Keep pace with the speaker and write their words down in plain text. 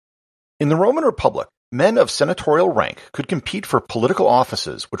In the Roman Republic, men of senatorial rank could compete for political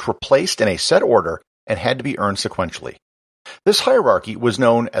offices which were placed in a set order and had to be earned sequentially. This hierarchy was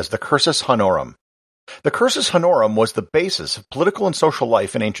known as the cursus honorum. The cursus honorum was the basis of political and social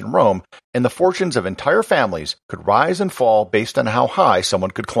life in ancient Rome, and the fortunes of entire families could rise and fall based on how high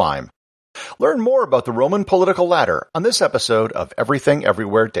someone could climb. Learn more about the Roman political ladder on this episode of Everything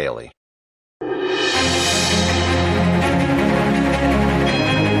Everywhere Daily.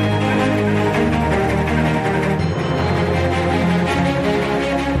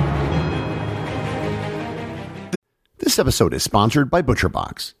 This episode is sponsored by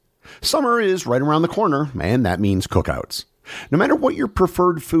ButcherBox. Summer is right around the corner, and that means cookouts. No matter what your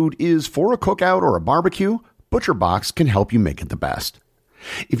preferred food is for a cookout or a barbecue, ButcherBox can help you make it the best.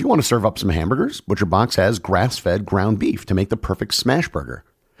 If you want to serve up some hamburgers, ButcherBox has grass-fed ground beef to make the perfect smash burger.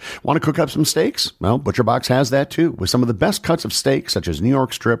 Want to cook up some steaks? Well, ButcherBox has that too, with some of the best cuts of steak such as New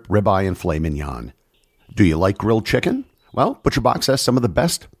York strip, ribeye, and filet mignon. Do you like grilled chicken? Well, ButcherBox has some of the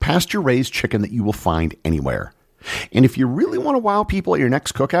best pasture-raised chicken that you will find anywhere. And if you really want to wow people at your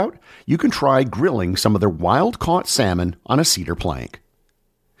next cookout, you can try grilling some of their wild-caught salmon on a cedar plank.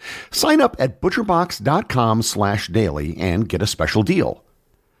 Sign up at butcherbox.com/daily and get a special deal.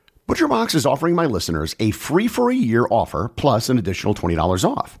 ButcherBox is offering my listeners a free-for-a-year offer plus an additional $20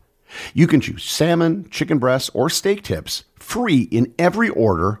 off. You can choose salmon, chicken breasts, or steak tips free in every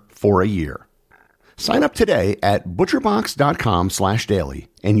order for a year. Sign up today at butcherbox.com/daily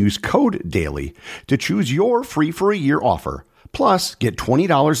and use code DAILY to choose your free-for-a-year offer, plus get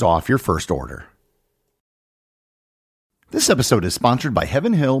 $20 off your first order. This episode is sponsored by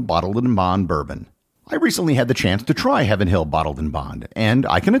Heaven Hill Bottled & Bond Bourbon. I recently had the chance to try Heaven Hill Bottled & Bond, and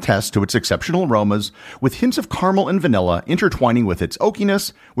I can attest to its exceptional aromas with hints of caramel and vanilla intertwining with its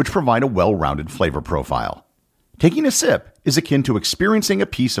oakiness, which provide a well-rounded flavor profile. Taking a sip is akin to experiencing a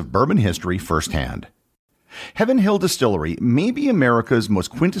piece of bourbon history firsthand. Heaven Hill Distillery may be America's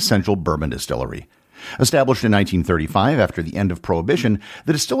most quintessential bourbon distillery. Established in 1935 after the end of Prohibition,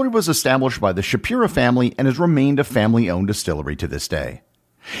 the distillery was established by the Shapira family and has remained a family-owned distillery to this day.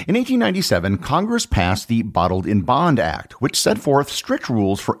 In 1897, Congress passed the Bottled in Bond Act, which set forth strict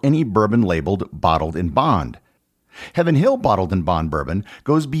rules for any bourbon labeled Bottled in Bond. Heaven Hill Bottled in Bond Bourbon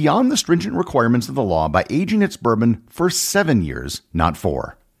goes beyond the stringent requirements of the law by aging its bourbon for 7 years, not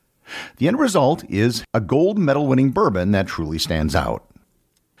 4. The end result is a gold medal-winning bourbon that truly stands out.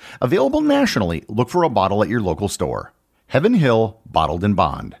 Available nationally, look for a bottle at your local store. Heaven Hill Bottled in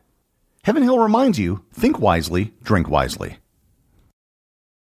Bond. Heaven Hill reminds you, think wisely, drink wisely.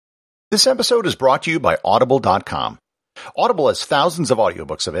 This episode is brought to you by Audible.com. Audible has thousands of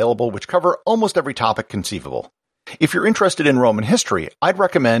audiobooks available which cover almost every topic conceivable. If you're interested in Roman history, I'd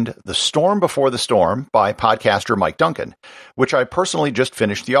recommend The Storm Before the Storm by podcaster Mike Duncan, which I personally just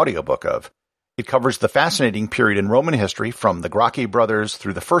finished the audiobook of. It covers the fascinating period in Roman history from the Gracchi brothers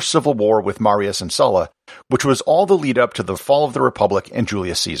through the First Civil War with Marius and Sulla, which was all the lead up to the fall of the Republic and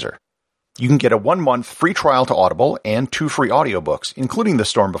Julius Caesar. You can get a 1-month free trial to Audible and 2 free audiobooks, including The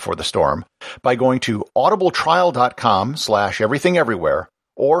Storm Before the Storm, by going to audibletrial.com/everythingeverywhere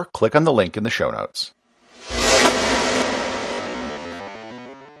or click on the link in the show notes.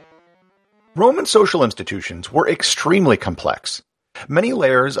 Roman social institutions were extremely complex. Many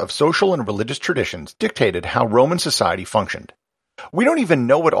layers of social and religious traditions dictated how Roman society functioned. We don't even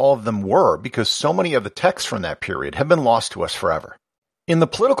know what all of them were because so many of the texts from that period have been lost to us forever. In the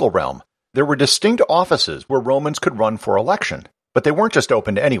political realm, there were distinct offices where Romans could run for election, but they weren't just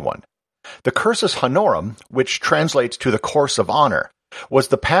open to anyone. The cursus honorum, which translates to the course of honor, was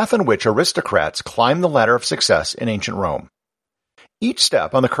the path on which aristocrats climbed the ladder of success in ancient Rome. Each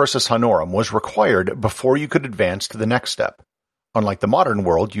step on the cursus honorum was required before you could advance to the next step. Unlike the modern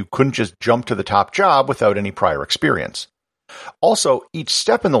world, you couldn't just jump to the top job without any prior experience. Also, each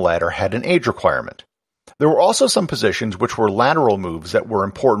step in the ladder had an age requirement. There were also some positions which were lateral moves that were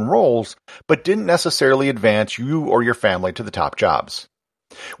important roles, but didn't necessarily advance you or your family to the top jobs.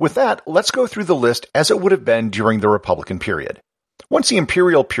 With that, let's go through the list as it would have been during the Republican period. Once the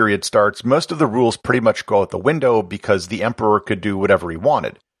imperial period starts, most of the rules pretty much go out the window because the emperor could do whatever he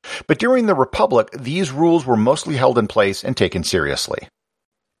wanted. But during the Republic, these rules were mostly held in place and taken seriously.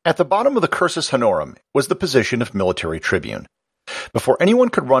 At the bottom of the cursus honorum was the position of military tribune. Before anyone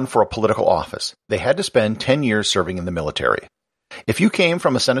could run for a political office, they had to spend 10 years serving in the military. If you came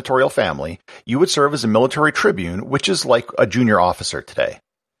from a senatorial family, you would serve as a military tribune, which is like a junior officer today.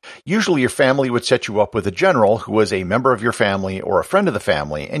 Usually your family would set you up with a general who was a member of your family or a friend of the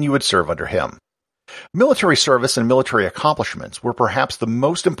family, and you would serve under him. Military service and military accomplishments were perhaps the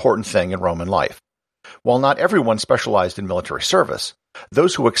most important thing in Roman life. While not everyone specialized in military service,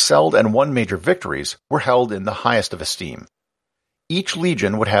 Those who excelled and won major victories were held in the highest of esteem. Each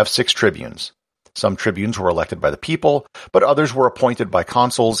legion would have 6 tribunes. Some tribunes were elected by the people, but others were appointed by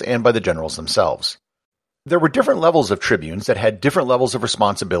consuls and by the generals themselves. There were different levels of tribunes that had different levels of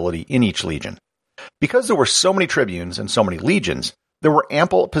responsibility in each legion. Because there were so many tribunes and so many legions, there were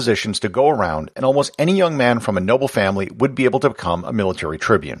ample positions to go around, and almost any young man from a noble family would be able to become a military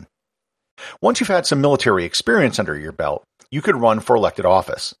tribune. Once you've had some military experience under your belt, you could run for elected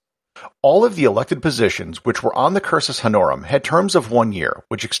office. All of the elected positions which were on the Cursus Honorum had terms of 1 year,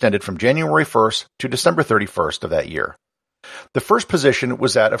 which extended from January 1st to December 31st of that year. The first position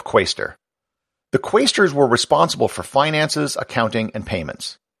was that of quaestor. The quaestors were responsible for finances, accounting, and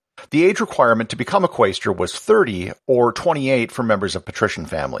payments. The age requirement to become a quaestor was 30 or 28 for members of patrician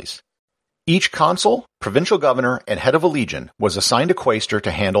families. Each consul, provincial governor, and head of a legion was assigned a quaestor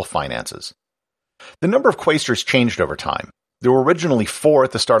to handle finances. The number of quaestors changed over time. There were originally 4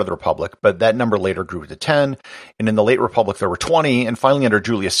 at the start of the Republic, but that number later grew to 10, and in the late Republic there were 20, and finally under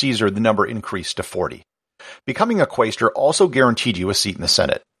Julius Caesar the number increased to 40. Becoming a quaestor also guaranteed you a seat in the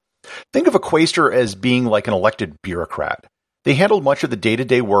Senate. Think of a quaestor as being like an elected bureaucrat. They handled much of the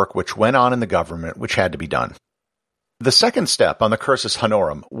day-to-day work which went on in the government which had to be done. The second step on the Cursus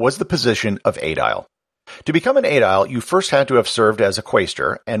Honorum was the position of aedile. To become an aedile, you first had to have served as a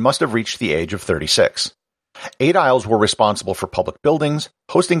quaestor and must have reached the age of 36. Aediles were responsible for public buildings,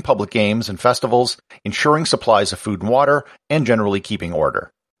 hosting public games and festivals, ensuring supplies of food and water, and generally keeping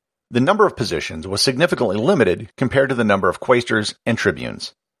order. The number of positions was significantly limited compared to the number of quaestors and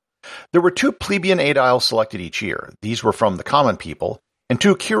tribunes. There were 2 plebeian aediles selected each year. These were from the common people, and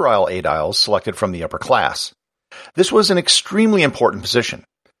 2 curule aediles selected from the upper class. This was an extremely important position.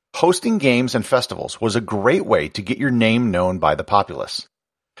 Hosting games and festivals was a great way to get your name known by the populace.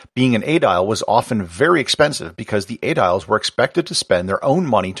 Being an aedile was often very expensive because the aediles were expected to spend their own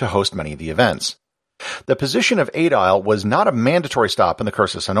money to host many of the events. The position of aedile was not a mandatory stop in the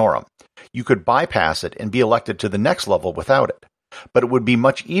Cursus Honorum. You could bypass it and be elected to the next level without it. But it would be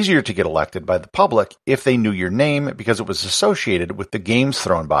much easier to get elected by the public if they knew your name because it was associated with the games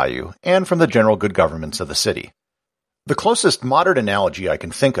thrown by you and from the general good governments of the city. The closest modern analogy I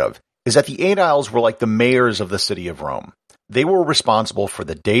can think of is that the aediles were like the mayors of the city of Rome. They were responsible for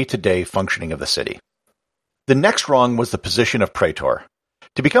the day-to-day functioning of the city. The next rung was the position of praetor.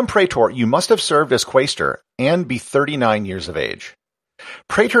 To become praetor, you must have served as quaestor and be 39 years of age.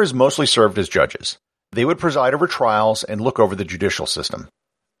 Praetors mostly served as judges. They would preside over trials and look over the judicial system.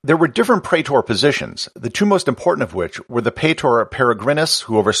 There were different praetor positions, the 2 most important of which were the praetor peregrinus,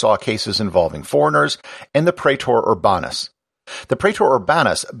 who oversaw cases involving foreigners, and the praetor urbanus. The praetor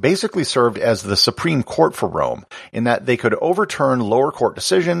urbanus basically served as the supreme court for Rome, in that they could overturn lower court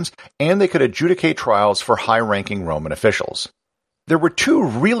decisions and they could adjudicate trials for high-ranking Roman officials. There were 2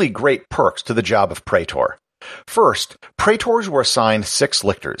 really great perks to the job of praetor. First, praetors were assigned 6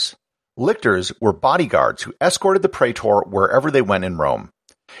 lictors. Lictors were bodyguards who escorted the praetor wherever they went in Rome.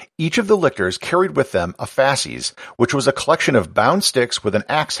 Each of the lictors carried with them a fasces, which was a collection of bound sticks with an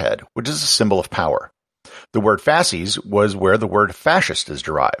axe head, which is a symbol of power. The word fasces was where the word fascist is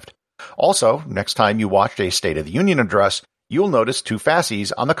derived. Also, next time you watched a State of the Union address, you'll notice 2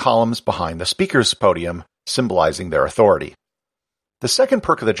 fasces on the columns behind the speaker's podium, symbolizing their authority. The second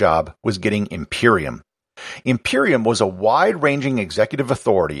perk of the job was getting imperium. Imperium was a wide-ranging executive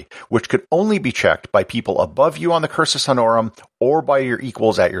authority which could only be checked by people above you on the Cursus Honorum or by your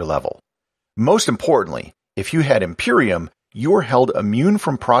equals at your level. Most importantly, if you had imperium, you were held immune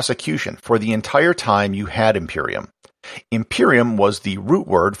from prosecution for the entire time you had imperium. Imperium was the root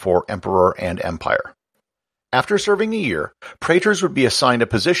word for emperor and empire. After serving a year, praetors would be assigned a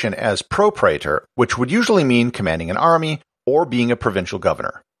position as propraetor, which would usually mean commanding an army or being a provincial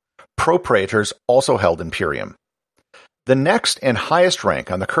governor. Propraetors also held imperium. The next and highest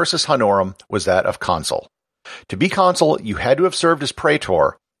rank on the Cursus Honorum was that of consul. To be consul, you had to have served as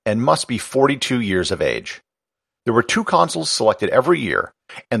praetor and must be 42 years of age. There were 2 consuls selected every year,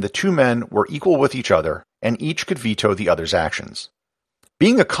 and the 2 men were equal with each other, and each could veto the other's actions.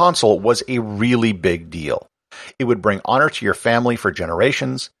 Being a consul was a really big deal. It would bring honor to your family for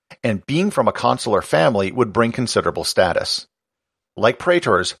generations, and being from a consular family would bring considerable status. Like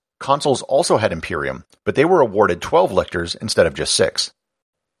praetors, consuls also had imperium, but they were awarded 12 lictors instead of just 6.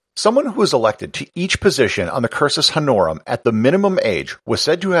 Someone who was elected to each position on the Cursus Honorum at the minimum age was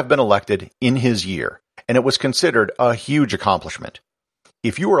said to have been elected in his year, and it was considered a huge accomplishment.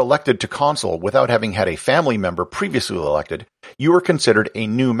 If you were elected to consul without having had a family member previously elected, you were considered a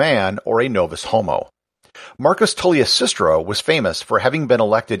new man or a novus homo. Marcus Tullius Cicero was famous for having been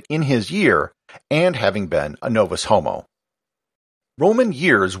elected in his year and having been a novus homo. Roman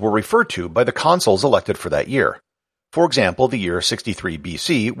years were referred to by the consuls elected for that year. For example, the year 63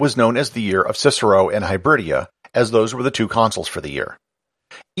 BC was known as the year of Cicero and Hybridia, as those were the two consuls for the year.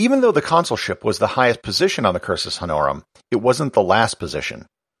 Even though the consulship was the highest position on the cursus honorum, it wasn't the last position.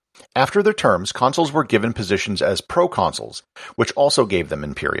 After their terms, consuls were given positions as proconsuls, which also gave them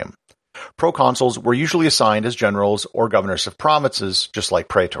imperium. Proconsuls were usually assigned as generals or governors of provinces, just like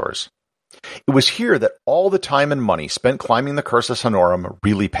praetors. It was here that all the time and money spent climbing the cursus honorum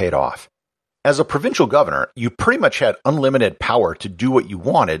really paid off. As a provincial governor, you pretty much had unlimited power to do what you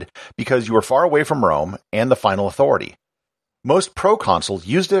wanted because you were far away from Rome and the final authority. Most proconsuls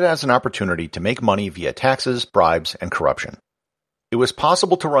used it as an opportunity to make money via taxes, bribes, and corruption. It was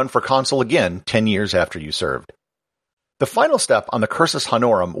possible to run for consul again 10 years after you served. The final step on the cursus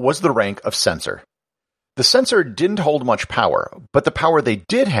honorum was the rank of censor. The censor didn't hold much power, but the power they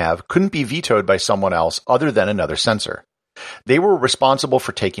did have couldn't be vetoed by someone else other than another censor. They were responsible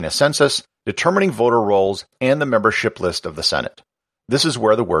for taking a census, determining voter rolls, and the membership list of the Senate. This is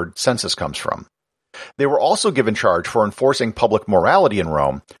where the word census comes from. They were also given charge for enforcing public morality in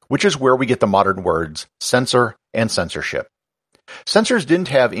Rome, which is where we get the modern words censor and censorship. Censors didn't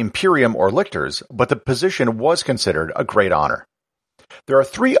have imperium or lictors, but the position was considered a great honor. There are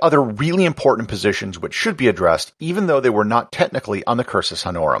three other really important positions which should be addressed even though they were not technically on the cursus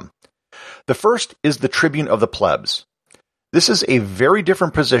honorum. The first is the tribune of the plebs. This is a very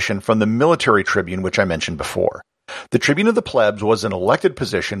different position from the military tribune which I mentioned before. The tribune of the plebs was an elected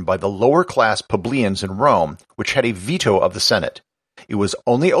position by the lower-class plebeians in Rome, which had a veto of the Senate. It was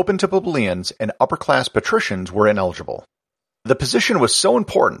only open to plebeians, and upper-class patricians were ineligible. The position was so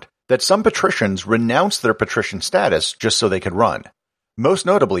important that some patricians renounced their patrician status just so they could run. Most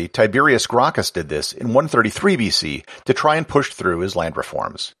notably, Tiberius Gracchus did this in 133 BC to try and push through his land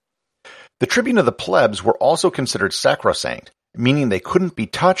reforms. The tribune of the plebs were also considered sacrosanct, meaning they couldn't be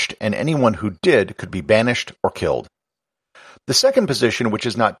touched and anyone who did could be banished or killed. The second position, which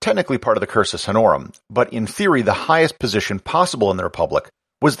is not technically part of the cursus honorum, but in theory the highest position possible in the Republic,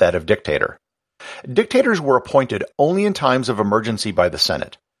 was that of dictator. Dictators were appointed only in times of emergency by the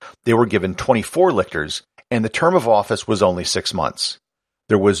Senate. They were given 24 lictors, and the term of office was only 6 months.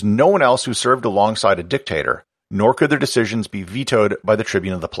 There was no one else who served alongside a dictator, nor could their decisions be vetoed by the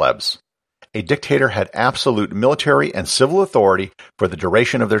tribune of the plebs. A dictator had absolute military and civil authority for the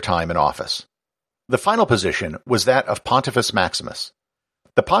duration of their time in office. The final position was that of Pontifex Maximus.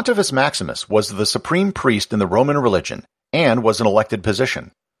 The Pontifex Maximus was the supreme priest in the Roman religion and was an elected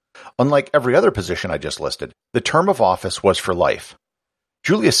position. Unlike every other position I just listed, the term of office was for life.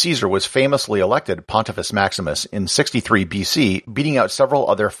 Julius Caesar was famously elected Pontifex Maximus in 63 BC, beating out several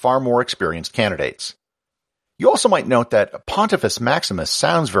other far more experienced candidates. You also might note that Pontifex Maximus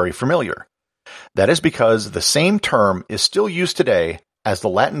sounds very familiar. That is because the same term is still used today as the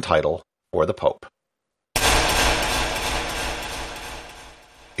Latin title for the Pope.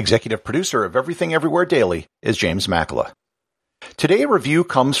 Executive producer of Everything Everywhere Daily is James Makala. Today a review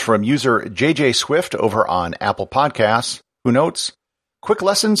comes from user JJ Swift over on Apple Podcasts, who notes, "Quick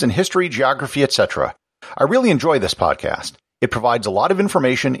lessons in history, geography, etc. I really enjoy this podcast. It provides a lot of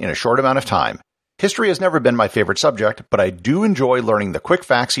information in a short amount of time. History has never been my favorite subject, but I do enjoy learning the quick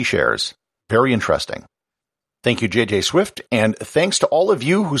facts he shares. Very interesting." Thank you, JJ Swift, and thanks to all of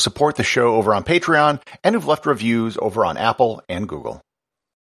you who support the show over on Patreon and who've left reviews over on Apple and Google.